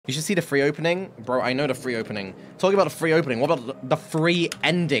You should see the free opening. Bro, I know the free opening. Talking about the free opening, what about the free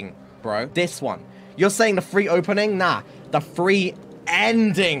ending, bro? This one. You're saying the free opening? Nah, the free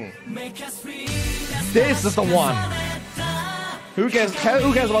ending. This is the one. Who cares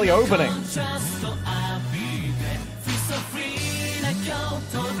about the opening?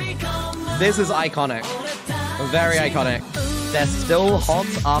 This is iconic. Very iconic. They're still hot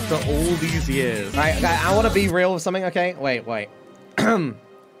after all these years. I want to be real with something, okay? Wait.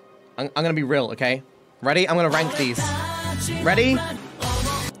 I'm gonna be real, okay? Ready? I'm gonna rank these. Ready?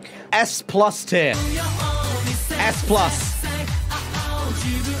 S+ tier. S+.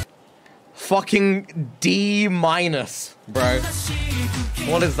 Fucking D-, bro.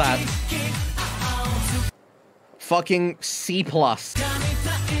 What is that? Fucking C+.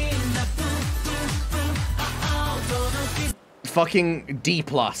 Fucking D+.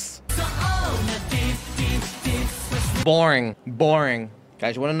 Boring.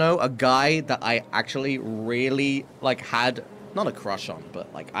 Guys, you wanna know a guy that I actually really, like, had, not a crush on,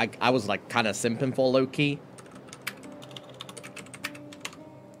 but, like, I was, like, kind of simping for low-key?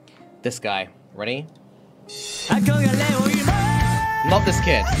 This guy. Ready? Love this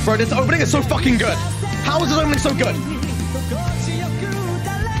kid. Bro, this opening is so fucking good. How is this opening so good?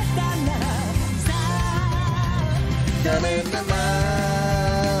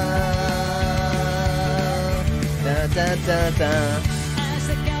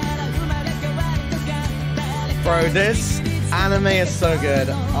 Bro, this anime is so good.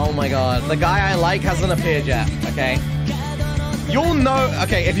 Oh my god. The guy I like hasn't appeared yet, okay? You'll know,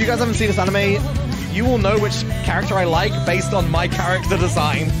 okay, if you guys haven't seen this anime, you will know which character I like based on my character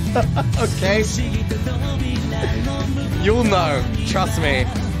design. Okay? You'll know. Trust me.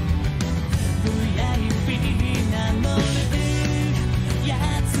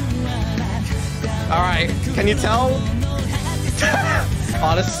 Alright, can you tell?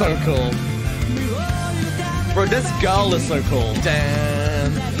 Oh, this is so cool. Bro, this girl is so cool.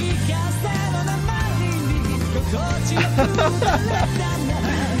 Damn.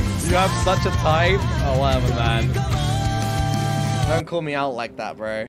 You have such a type. Oh, whatever, man. Don't call me out like that, bro.